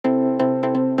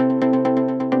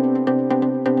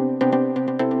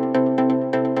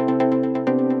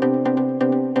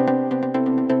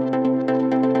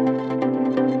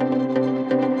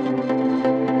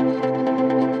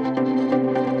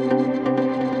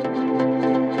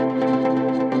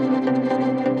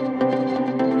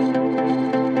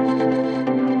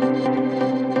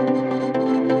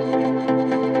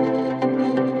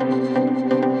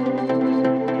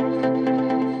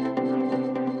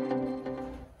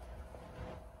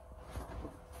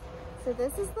So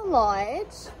this is the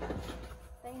lodge.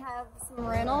 They have some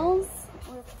rentals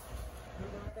with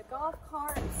the golf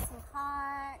carts, some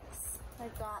kayaks.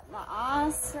 They've got the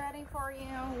ice ready for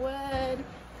you, wood.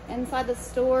 Inside the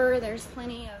store, there's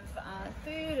plenty of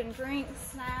food and drinks,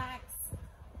 snacks,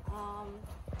 a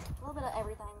little bit of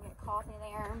everything. Get coffee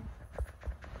there.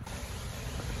 So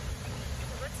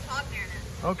let's talk there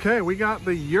now. Okay, we got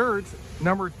the Yurt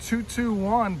number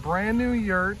 221, brand new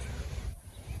Yurt.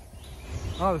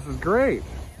 Oh, this is great. It's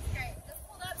great. Just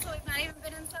pulled up, so we've not even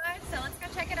been inside. So let's go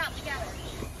check it out together.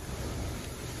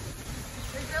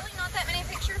 There's really not that many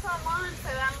pictures online, so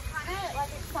I'm kind of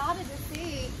like excited to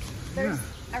see. There's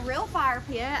a real fire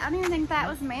pit. I didn't even think that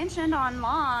was mentioned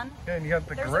online. Yeah, and you got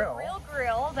the grill. There's a real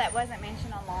grill that wasn't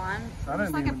mentioned online.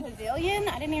 It's like a pavilion.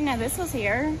 I didn't even know this was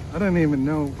here. I didn't even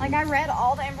know. Like I read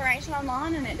all the information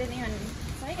online and it didn't even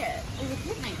say it. It was a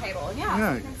picnic table. Yeah.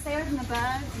 So you can stay out in the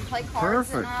bugs and play cards.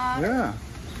 Perfect. And yeah.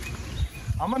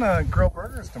 I'm gonna grill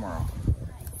burgers tomorrow.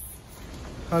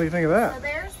 How do you think of that? So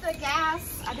there's the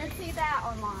gas. I did see that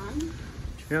online.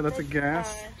 Yeah, that's a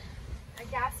gas. A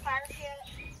gas fire pit.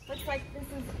 Looks like this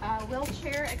is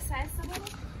wheelchair accessible.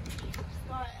 It's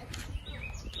got a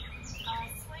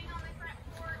swing on the front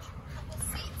porch, a couple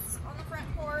seats on the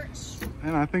front porch.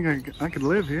 And I think I could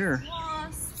live here.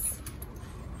 Wasps.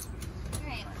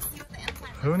 Okay, let's see what the inside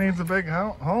looks Who needs a big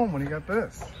home when you got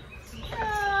this?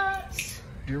 like.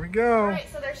 Here we go.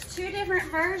 Alright, so there's two different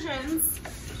versions.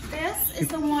 This is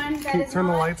the one that is turn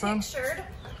the not lights on? pictured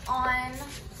on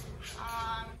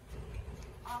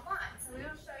online. So we will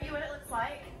show you what it looks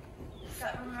like. It's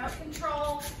got remote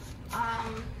control,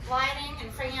 lighting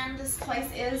and fan. This place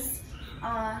is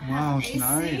Wow, has it's AC.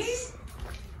 nice.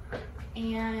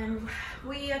 And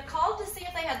we called to see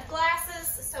if they had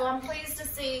glasses, so I'm pleased to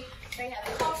see they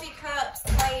have coffee cups,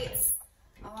 plates,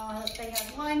 they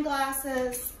have wine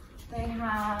glasses, they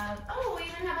have, oh, we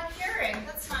even have a Keurig.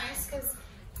 That's nice, because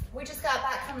we just got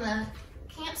back from the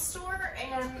camp store,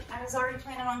 and I was already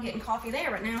planning on getting coffee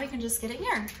there, but now we can just get it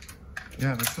here.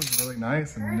 Yeah, this is really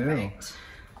nice and Perfect.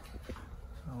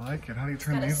 new. I like it. How do you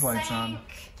turn these lights on?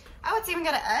 Oh, it's even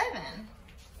got an oven.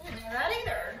 I didn't know that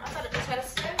either. I thought it just had a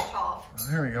stove top. Oh,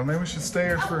 here we go. Maybe we should stay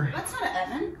here for That's not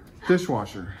an oven.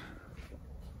 dishwasher.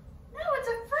 No, it's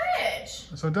a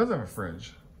fridge. So it does have a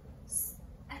fridge.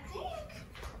 I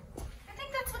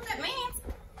think that's what that means.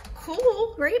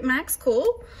 Cool, right? Max,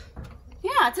 cool.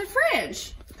 Yeah, it's a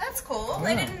fridge. That's cool.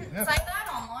 They didn't say that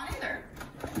online either.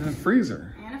 And a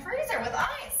freezer. And a freezer with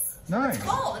ice. Nice. It's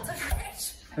cold. It's a fridge.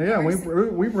 Yeah,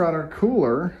 we brought our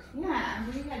cooler. Yeah,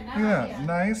 we had no idea.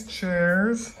 Nice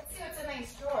chairs. Let's see what's in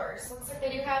these drawers. Looks like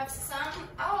they do have some.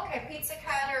 Oh, okay. Pizza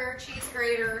cutter, cheese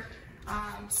grater,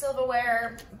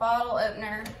 silverware, bottle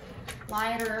opener,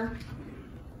 lighter.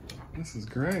 This is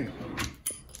great.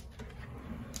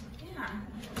 Yeah.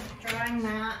 Drying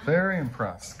mat. Very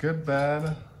impressed. Good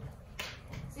bed.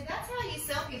 See, that's how you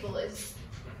sell people is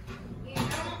you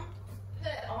don't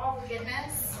put all the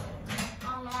goodness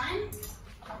online,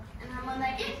 and then when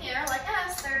they get here, like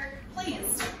us, they're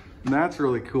pleased. And that's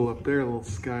really cool up there, a little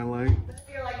skylight. But if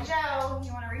you're like Joe,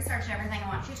 you want to research everything and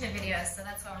watch YouTube videos, so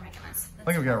that's why we're making this. I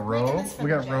think we got robes. We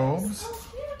got robes. Oh,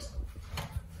 cute.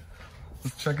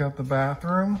 Let's check out the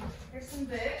bathroom. There's some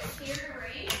books here to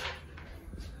read.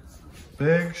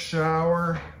 Big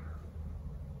shower.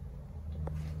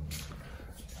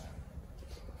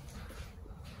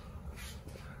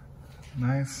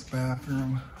 Nice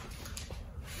bathroom.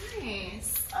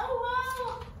 Nice.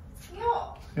 Oh, wow.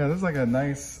 Cute. Yeah, this is like a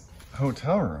nice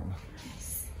hotel room.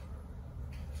 Nice.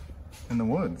 In the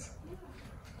woods.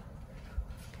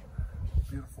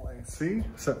 Beautiful AC,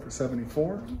 set for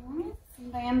 74.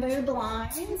 Some bamboo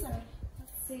blinds. And let's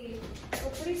see, we're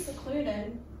pretty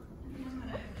secluded.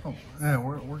 Oh, yeah,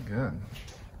 we're good.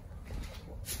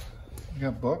 You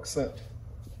got books that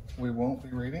we won't be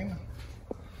reading.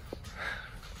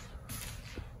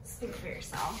 Speak for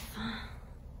yourself.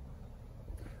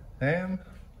 And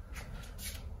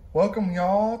welcome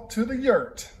y'all to the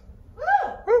Yurt. Woo!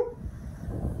 Woo!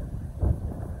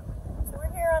 So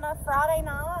we're here on a Friday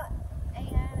night,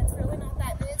 and it's really not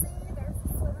that busy. There's a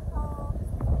swimming pool,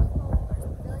 there's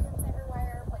people, there's pavilions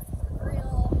everywhere, places to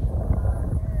grill.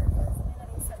 There is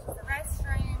amenities such as the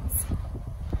restrooms,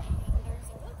 and there's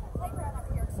a really cool playground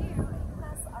over here too. It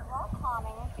has a rock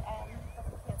climbing that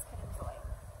the kids could enjoy.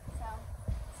 So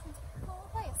it's a cool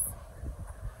place.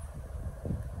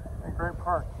 Great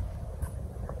park.